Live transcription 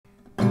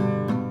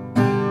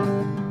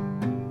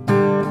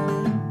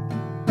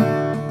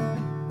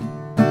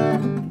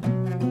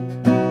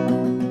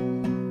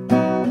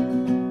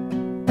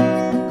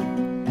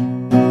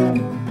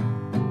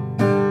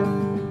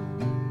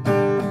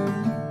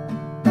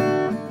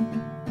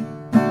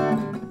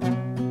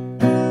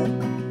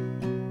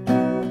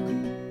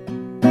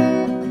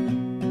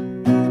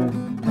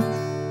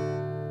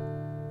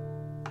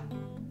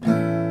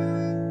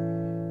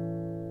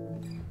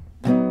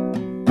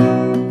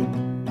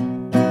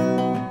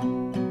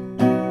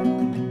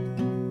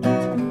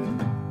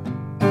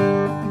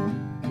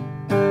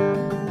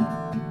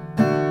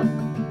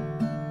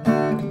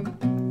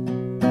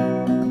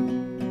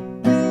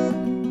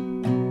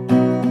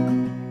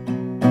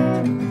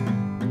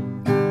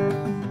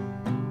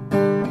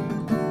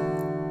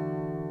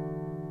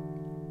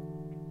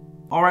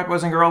Alright,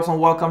 boys and girls, and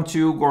welcome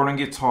to Gordon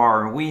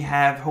Guitar. We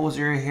have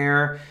Hozier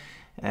here,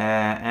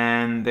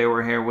 and they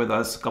were here with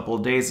us a couple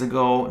of days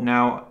ago.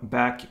 Now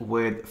back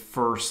with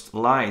First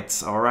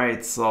Lights.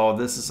 Alright, so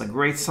this is a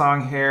great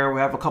song here. We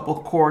have a couple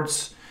of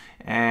chords,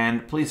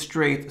 and please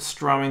straight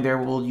strumming there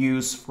we'll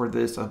use for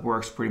this. That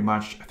works pretty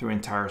much through the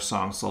entire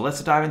song. So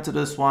let's dive into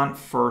this one,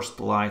 First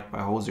Light by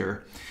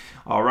Hozier.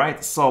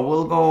 Alright, so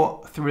we'll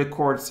go through the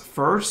chords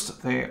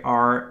first. They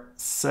are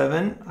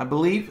 7, I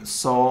believe.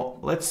 So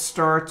let's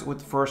start with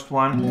the first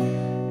one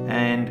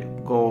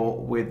and go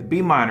with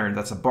B minor.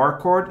 That's a bar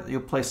chord.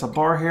 You place a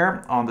bar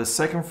here on the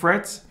 2nd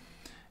fret,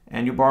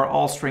 and you bar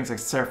all strings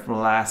except for the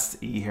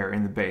last E here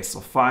in the bass.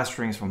 So 5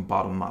 strings from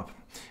bottom up.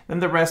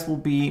 Then the rest will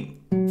be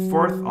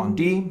 4th on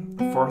D,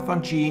 4th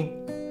on G,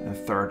 and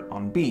 3rd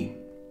on B.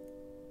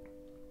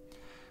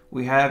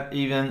 We have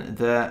even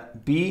the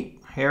B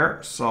here,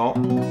 so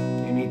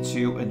you need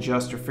to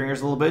adjust your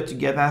fingers a little bit to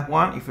get that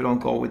one. If you don't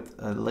go with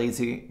a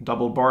lazy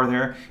double bar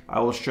there, I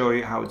will show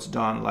you how it's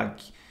done. Like,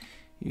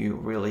 you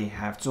really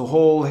have to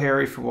hold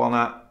here if you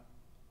wanna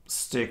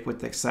stick with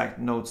the exact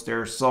notes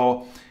there.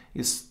 So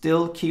you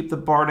still keep the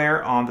bar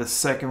there on the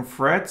 2nd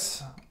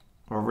fret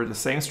over the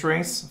same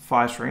strings,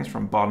 5 strings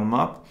from bottom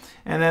up,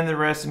 and then the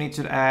rest you need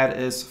to add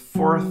is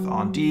 4th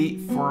on D,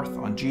 4th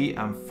on G,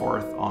 and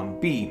 4th on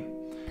B.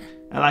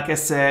 And like I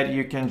said,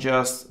 you can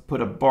just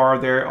put a bar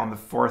there on the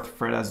 4th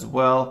fret as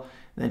well.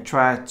 Then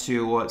try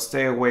to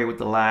stay away with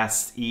the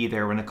last E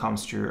there when it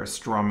comes to your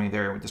strumming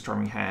there with the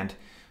strumming hand.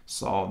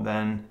 So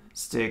then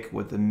stick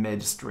with the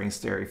mid strings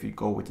there if you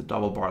go with the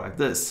double bar like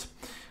this.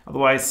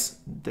 Otherwise,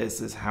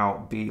 this is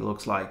how B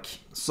looks like.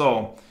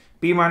 So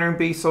B minor and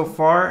B so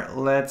far.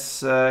 Let's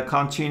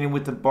continue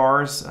with the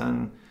bars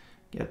and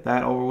get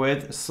that over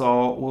with.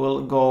 So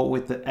we'll go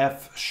with the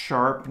F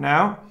sharp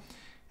now.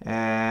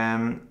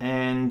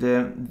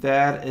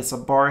 That is a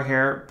bar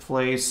here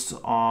placed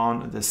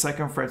on the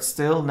 2nd fret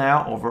still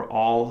now over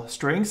all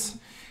strings,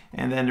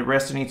 and then the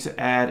rest you need to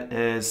add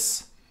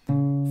is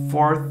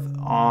 4th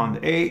on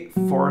the A,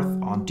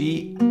 4th on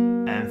D,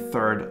 and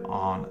 3rd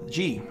on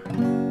G.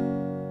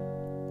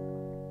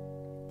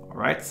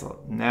 Alright, so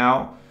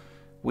now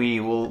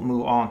we will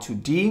move on to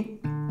D,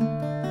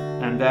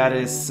 and that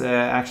is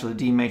actually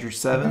D major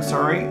 7,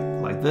 sorry,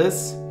 like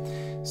this.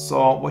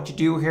 So what you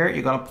do here,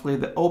 you're gonna play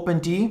the open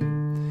D,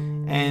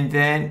 and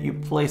then you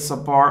place a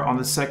bar on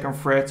the 2nd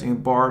fret and you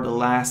bar the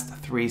last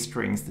 3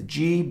 strings, the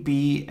G,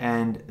 B,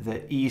 and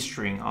the E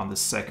string on the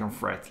 2nd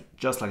fret,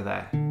 just like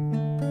that.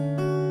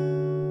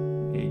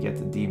 You get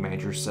the D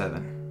major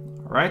 7.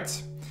 All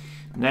right.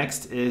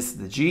 Next is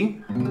the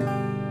G.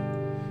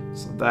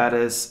 So that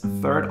is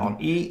 3rd on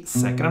E,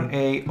 2nd on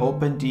A,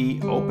 open D,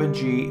 open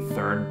G,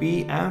 3rd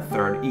B, and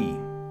 3rd E.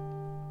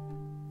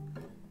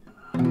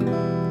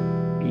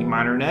 E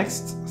minor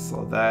next,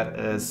 so that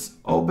is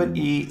open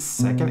E,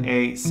 2nd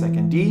A,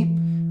 2nd D,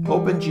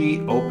 open G,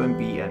 open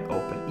B, and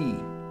open E.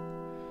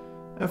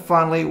 And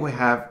finally we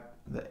have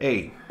the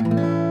A.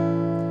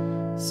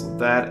 So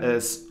that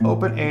is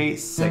open A,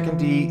 2nd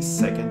D,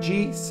 2nd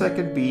G,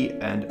 2nd B,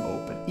 and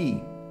open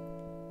E.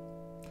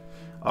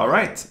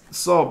 Alright,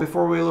 so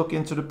before we look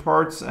into the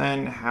parts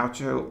and how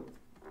to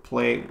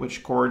play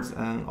which chords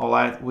and all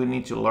that, we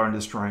need to learn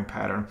the strumming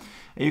pattern.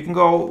 You can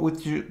go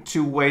with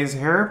 2 ways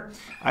here.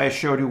 I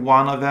showed you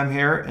one of them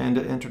here in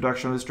the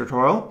introduction of this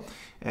tutorial.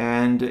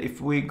 And if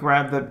we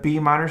grab the B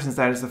minor, since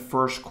that is the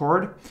first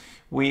chord,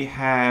 we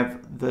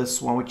have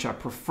this one which I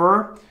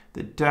prefer,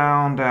 the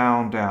down,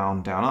 down,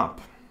 down, down, up.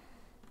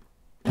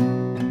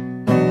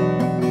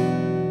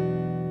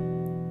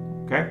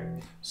 Okay,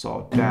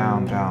 so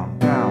down, down,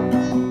 down,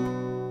 down,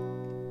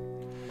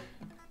 up.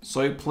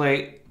 So you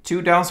play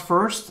 2 downs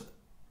first,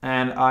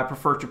 and I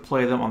prefer to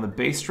play them on the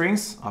bass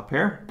strings up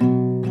here.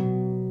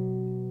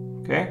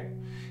 Okay,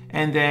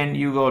 and then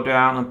you go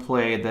down and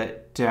play the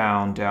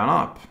down, down,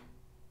 up.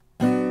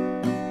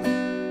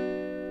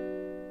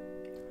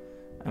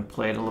 And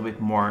play it a little bit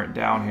more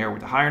down here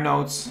with the higher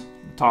notes,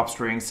 the top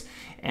strings.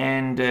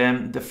 And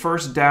the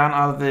first down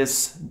of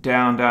this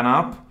down, down,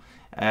 up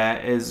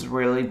is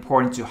really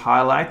important to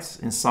highlight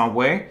in some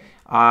way.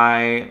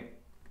 I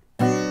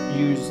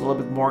use a little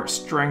bit more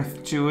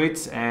strength to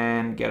it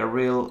and get a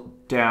real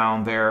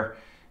down there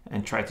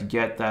and try to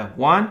get that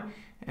one.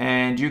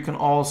 And you can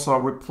also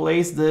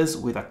replace this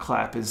with a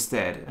clap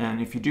instead. And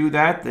if you do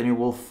that, then you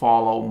will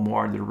follow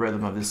more the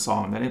rhythm of the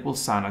song. Then it will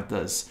sound like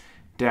this.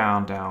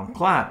 Down, down,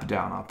 clap,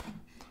 down, up.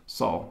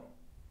 So.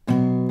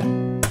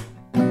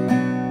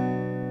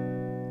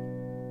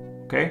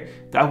 Okay,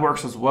 that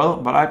works as well,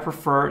 but I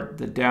prefer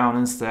the down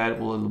instead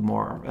with a little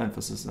more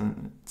emphasis,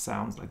 and it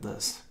sounds like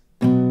this.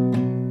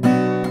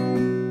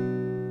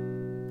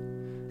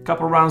 A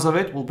couple rounds of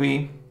it will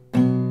be.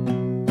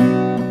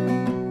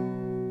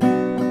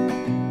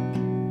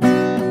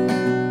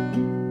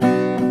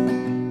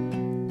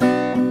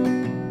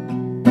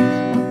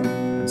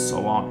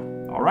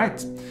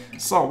 Alright,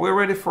 so we're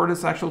ready for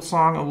this actual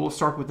song, and we'll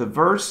start with the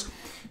verse.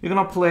 You're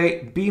gonna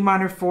play B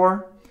minor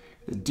 4,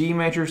 the D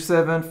major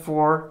 7,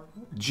 4,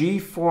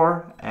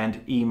 G4,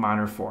 and E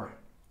minor 4.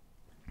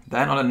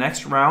 Then on the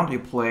next round, you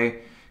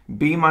play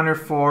B minor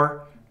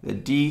 4, the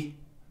D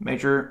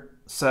major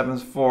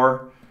 7th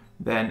 4,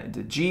 then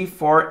the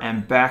G4,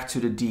 and back to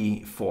the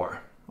D4.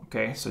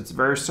 Okay, so it's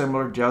very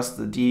similar, just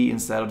the D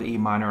instead of the E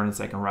minor in the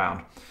second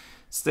round.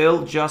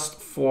 Still just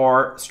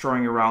 4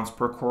 string rounds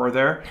per chord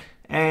there.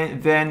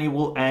 And then you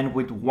will end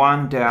with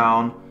 1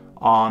 down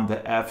on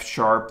the F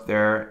sharp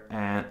there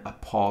and a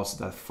pause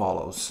that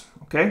follows.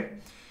 Okay,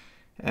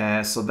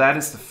 so that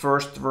is the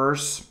first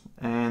verse.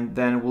 And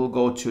then we'll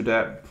go to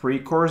the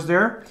pre-chorus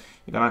there.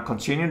 You're gonna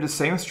continue the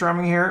same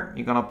strumming here.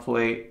 You're gonna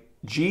play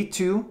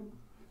G2,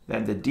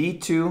 then the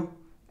D2,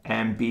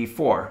 and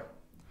B4.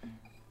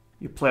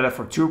 You play that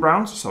for 2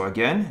 rounds. So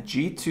again,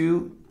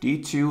 G2,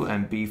 D2,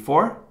 and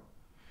B4.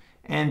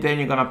 And then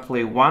you're gonna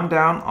play 1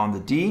 down on the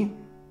D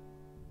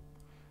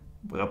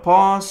with a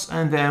pause,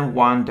 and then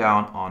 1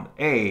 down on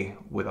A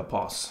with a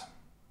pause.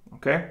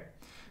 Okay,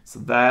 so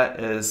that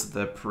is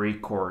the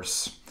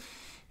pre-chorus.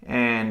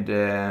 And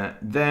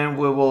then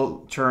we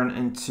will turn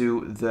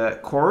into the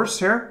chorus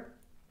here.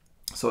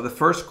 So the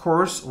first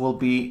chorus will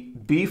be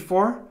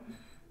B4,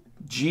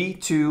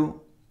 G2,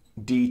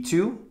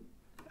 D2,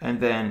 and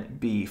then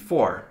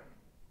B4.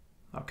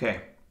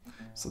 Okay,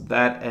 so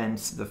that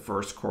ends the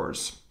first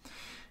chorus.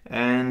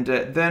 And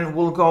then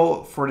we'll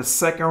go for the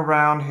second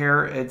round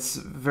here. It's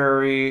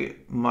very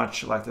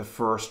much like the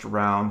first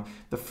round.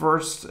 The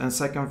first and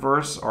second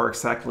verse are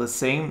exactly the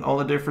same.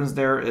 Only difference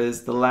there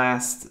is the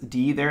last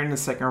D there in the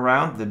second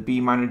round, the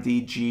B minor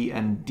D, G,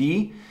 and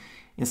D.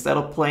 Instead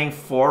of playing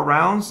 4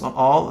 rounds on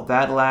all,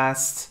 that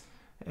last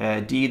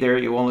D there,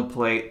 you only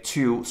play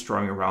 2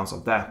 strumming rounds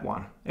of that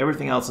one.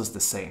 Everything else is the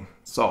same.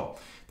 So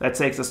that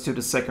takes us to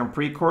the second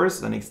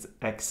pre-chorus, and it's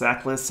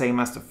exactly the same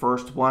as the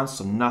first one,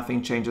 so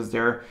nothing changes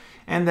there.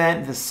 And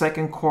then the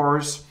second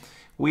chorus,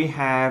 we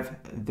have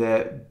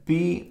the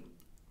B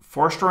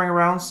 4 strumming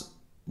rounds,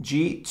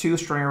 G 2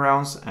 strumming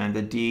rounds, and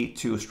the D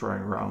 2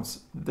 strumming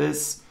rounds.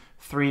 This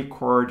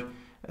 3-chord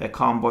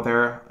combo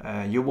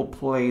there, you will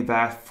play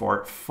that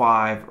for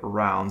 5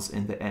 rounds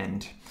in the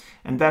end.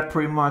 And that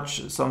pretty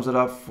much sums it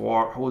up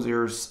for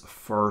Hozier's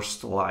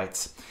First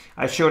Light.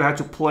 I showed how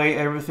to play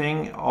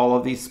everything, all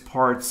of these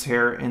parts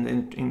here in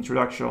the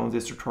introduction of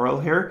this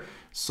tutorial here.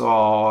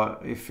 So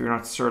if you're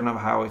not certain of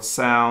how it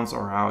sounds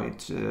or how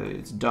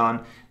it's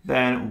done,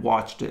 then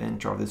watch the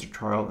intro of this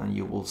tutorial and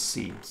you will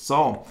see.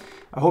 So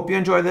I hope you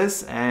enjoyed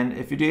this, and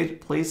if you did,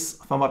 please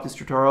thumb up this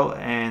tutorial,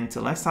 and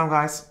till next time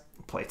guys,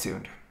 play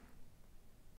tuned.